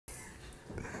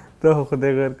तो खुदे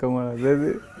घर कमा दे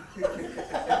दे।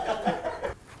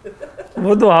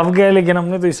 वो तो आप गए लेकिन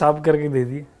हमने तो हिसाब करके दे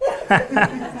दिए।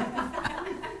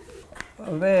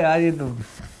 अबे यार ये तो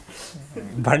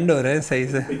भंड हो रहे हैं सही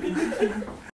से।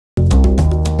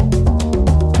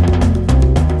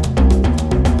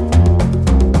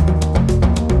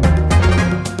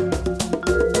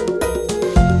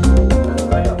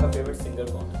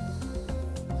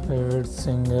 फेवरेट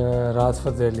सिंगर राहत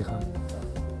Fateh Ali Khan.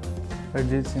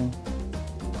 Arijit Singh.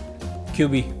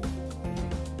 QB.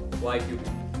 Why QB?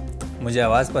 मुझे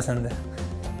आवाज़ पसंद है।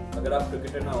 अगर आप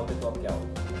क्रिकेटर ना होते तो आप क्या होते?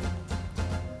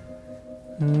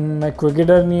 मैं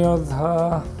क्रिकेटर नहीं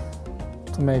होता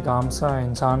तो मैं एक आम सा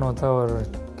इंसान होता और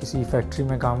किसी फैक्ट्री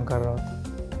में काम कर रहा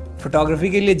होता। फोटोग्राफी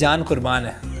के लिए जान कुर्बान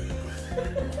है।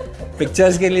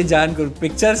 पिक्चर्स के लिए जान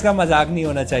पिक्चर्स का मजाक नहीं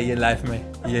होना चाहिए लाइफ में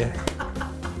ये।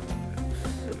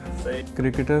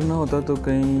 क्रिकेटर ना होता तो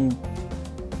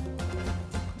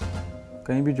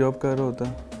कहीं भी जॉब कर रहा होता,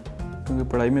 क्योंकि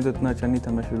पढ़ाई में तो इतना अच्छा नहीं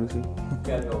था मैं शुरू से।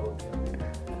 क्या जॉब होती है?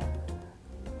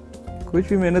 कुछ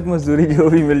भी मेहनत मजदूरी जो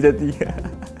भी मिल जाती है।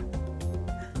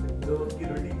 2 वक्त की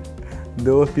रोटी।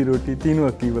 2 वक्त की रोटी, 3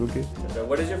 वक्त की बल्कि।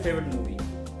 What is your favorite movie?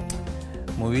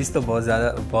 Movies तो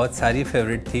बहुत सारी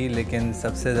फेवरेट थी, लेकिन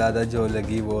सबसे ज़्यादा जो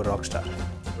लगी वो Rockstar.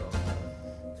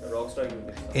 Rockstar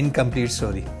incomplete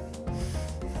story.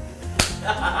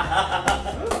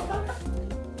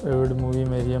 Favourite movie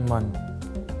मेरी है मन,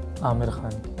 आमिर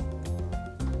खान की।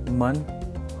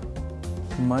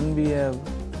 मन भी है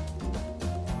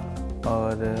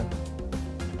और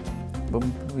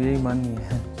यही मन ही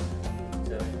है।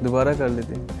 दोबारा कर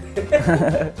लेते हैं।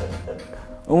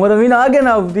 उमर अमीन आ गया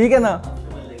ना अब, ठीक है ना।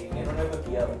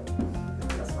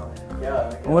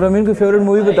 उमर अमीन की फेवरेट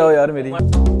मूवी बताओ यार मेरी।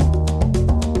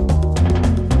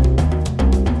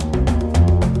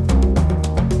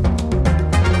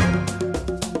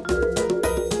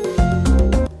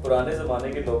 पुराने जमाने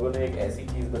के लोगों ने एक ऐसी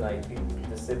चीज बनाई थी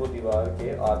जिससे वो दीवार के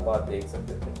आर पार देख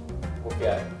सकते थे, वो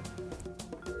क्या है?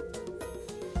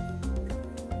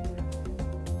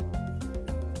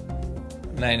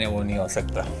 नहीं वो नहीं हो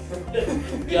सकता।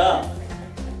 क्या?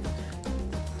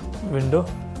 विंडो।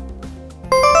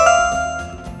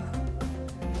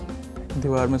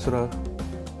 दीवार में सुराख।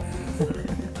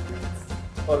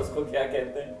 और उसको क्या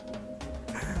कहते हैं?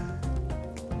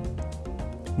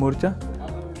 मोर्चा।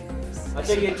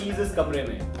 अच्छा ये चीज इस कमरे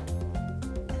में,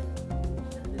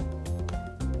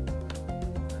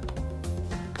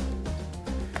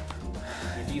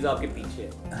 ये चीज आपके पीछे है।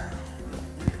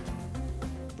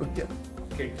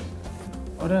 खिड़की।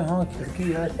 अरे हाँ खिड़की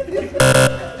यार।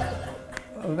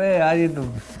 अबे यार ये तो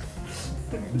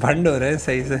भंड हो रहे हैं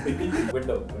सही से।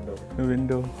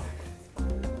 विंडो।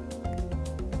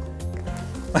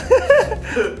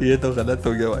 ये तो गलत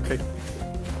हो गया वाकई।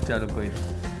 चलो कोई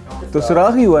नहीं। तो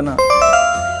सुराख ही हुआ ना।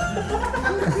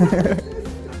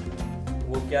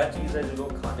 वो क्या चीज है जो लोग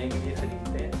खाने के लिए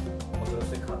खरीदते हैं मगर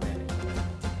उसे खाते नहीं?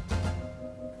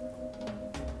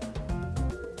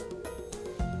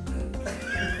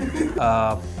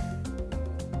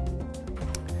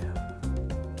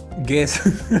 गैस।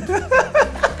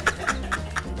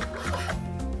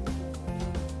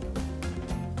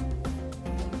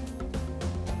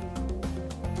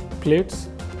 प्लेट्स।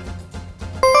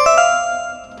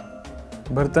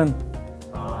 बर्तन।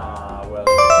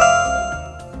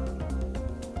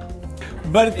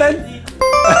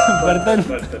 बर्तन।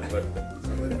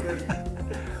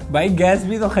 भाई गैस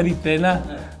भी तो खरीदते हैं ना,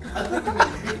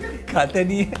 खाते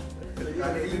नहीं है।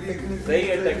 सही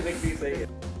है, टेक्निक भी सही है।